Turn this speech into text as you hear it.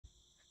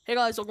Hey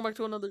guys, welcome back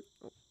to another.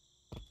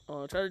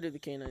 I tried to do the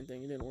canine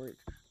thing, it didn't work.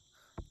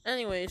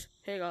 Anyways,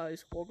 hey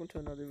guys, welcome to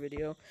another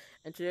video.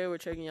 And today we're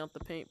checking out the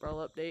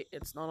PAINTBRAWL update.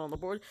 It's not on the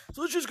board,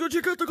 so let's just go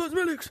check out the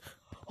cosmetics.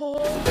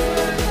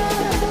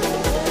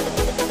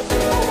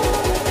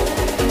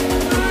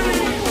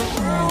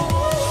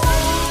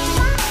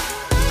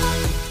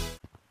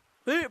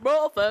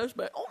 PAINTBRAWL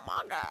flashback. Oh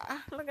my god,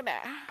 look at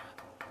that.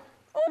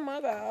 Oh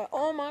my god,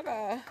 oh my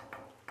god.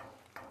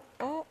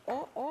 Oh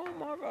my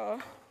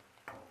god.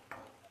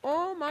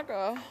 Oh my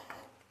god.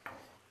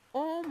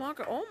 Oh my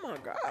god, oh my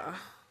god.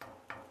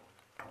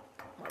 Oh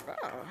my god.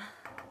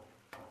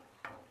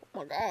 Oh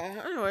my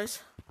god.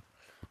 Anyways,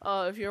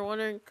 if you're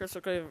wondering,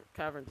 Crystal Cave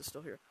Caverns is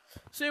still here.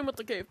 Same with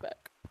the cave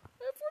pack.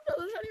 If we're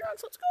done shiny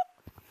rocks, let's go.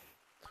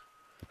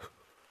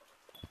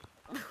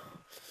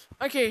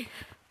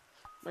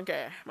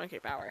 Monkey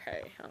power,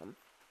 hey.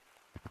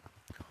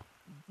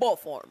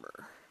 Buff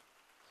armor.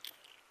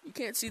 You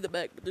can't see the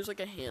bag, but there's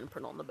like a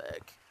handprint on the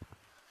bag.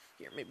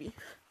 Here, maybe.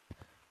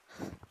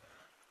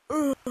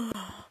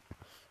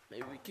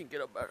 Maybe we can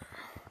get a better.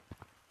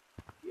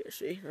 Yeah,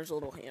 see, there's a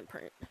little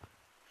handprint.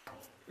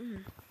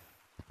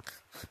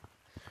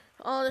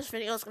 Oh, this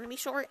video is gonna be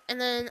short, and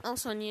then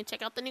also need to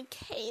check out the new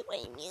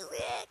K-Way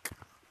music.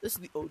 This is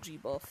the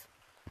OG buff.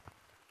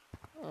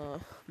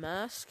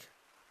 Mask.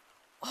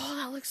 Oh,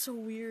 that looks so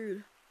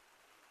weird.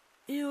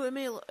 Ew, it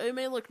may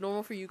look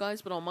normal for you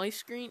guys, but on my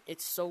screen,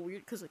 it's so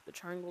weird because like the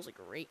triangle's like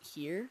right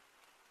here,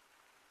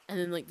 and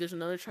then like there's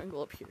another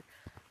triangle up here.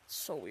 It's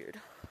so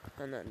weird.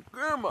 And then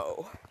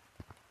Grandmo.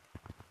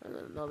 And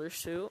then another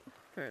suit.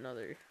 Or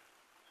another.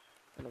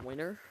 And a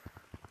winner.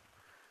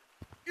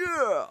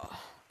 Yeah!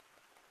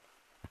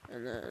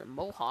 And then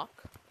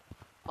Mohawk.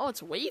 Oh,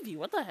 it's wavy.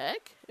 What the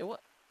heck?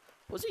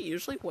 Was it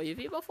usually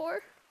wavy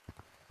before?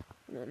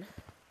 And then.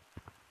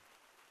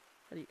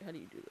 How do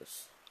you do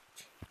this?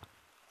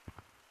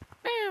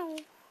 Bow!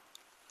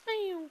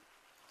 Bow!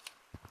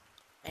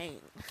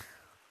 Bang.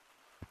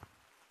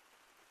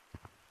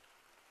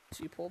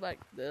 So you pull back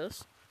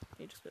this.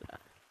 You just do that.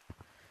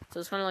 So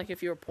it's kind of like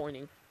if you were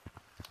pointing.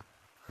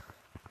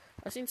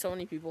 I've seen so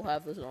many people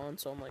have this on,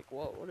 so I'm like,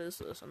 whoa, what is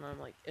this? And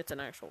I'm like, it's an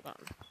actual gun.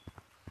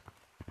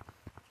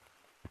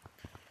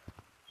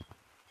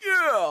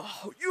 Yeah!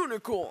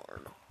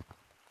 Unicorn!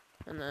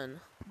 And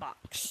then,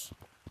 box.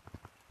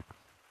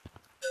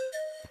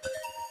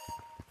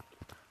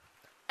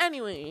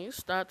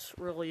 Anyways, that's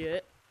really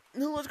it.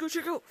 Now let's go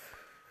check out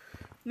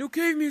new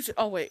cave music.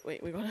 Oh, wait,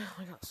 we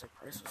got set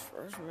prices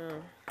first,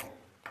 man.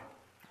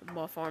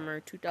 Buff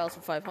armor,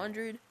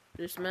 2,500.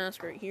 This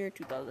mask right here,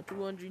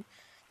 2,200.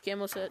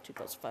 Camo set,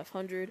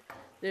 2,500.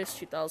 This,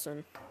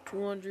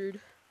 2,200.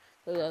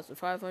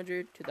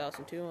 2,500.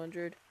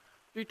 2,200.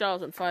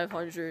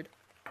 3,500.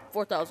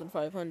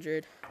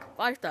 4,500.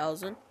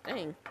 5,000.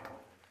 Dang.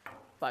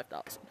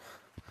 5,000.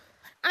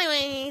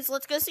 Anyways,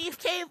 let's go see if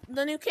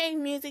the new cave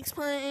music's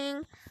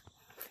playing.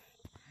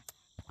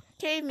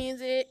 Cave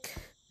music.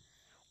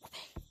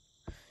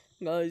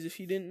 Guys, if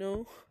you didn't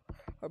know,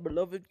 our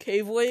beloved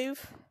Cave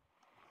Wave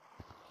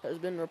has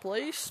been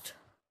replaced.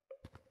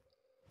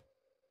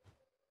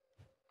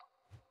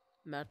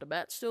 Matt the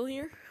Bat's still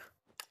here.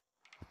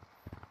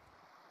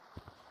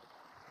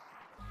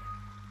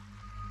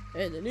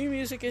 And the new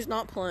music is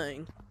not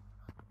playing.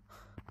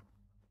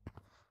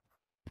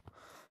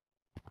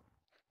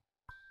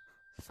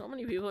 So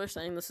many people are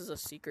saying this is a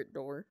secret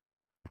door.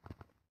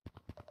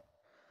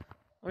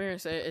 I'm gonna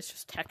say it's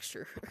just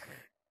texture.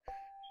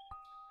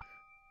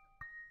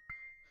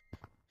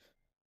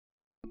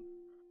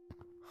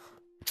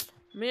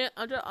 Man,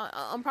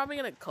 I'm probably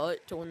gonna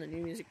cut to when the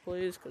new music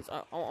plays, because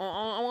I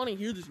want to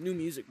hear this new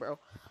music, bro.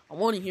 I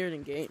want to hear it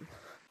in game.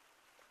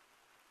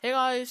 Hey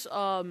guys,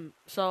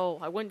 so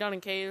I went down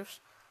in caves.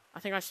 I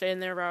think I stayed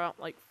in there about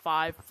like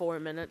 4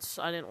 minutes.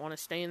 I didn't want to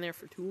stay in there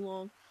for too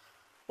long,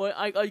 but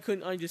I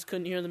just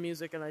couldn't hear the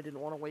music, and I didn't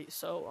want to wait.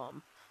 So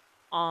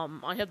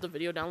I have the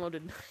video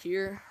downloaded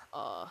here.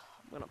 I'm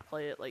gonna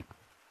play it like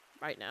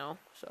right now.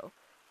 So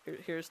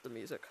here's the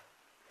music.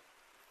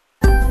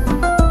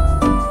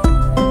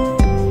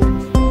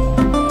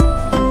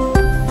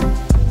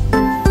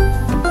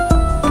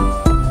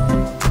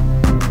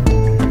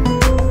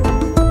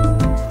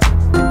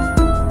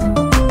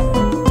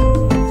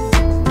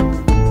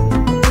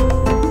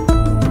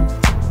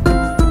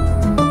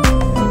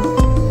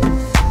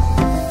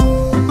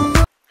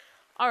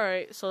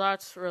 Alright, so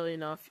that's really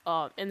enough.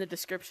 In the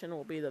description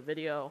will be the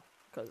video,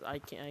 because I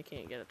can't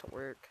get it to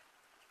work.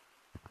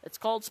 It's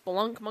called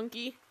Spelunk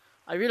Monkey.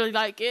 I really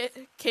like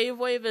it. Cave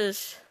Wave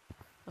is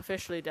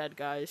officially dead,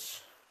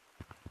 guys.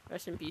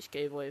 Rest in peace,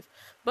 Cave Wave.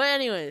 But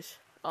anyways,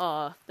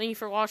 thank you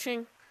for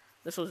watching.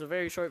 This was a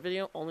very short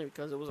video, only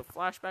because it was a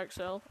flashback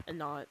sale and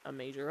not a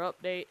major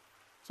update.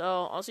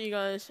 So, I'll see you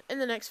guys in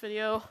the next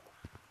video.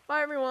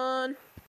 Bye, everyone!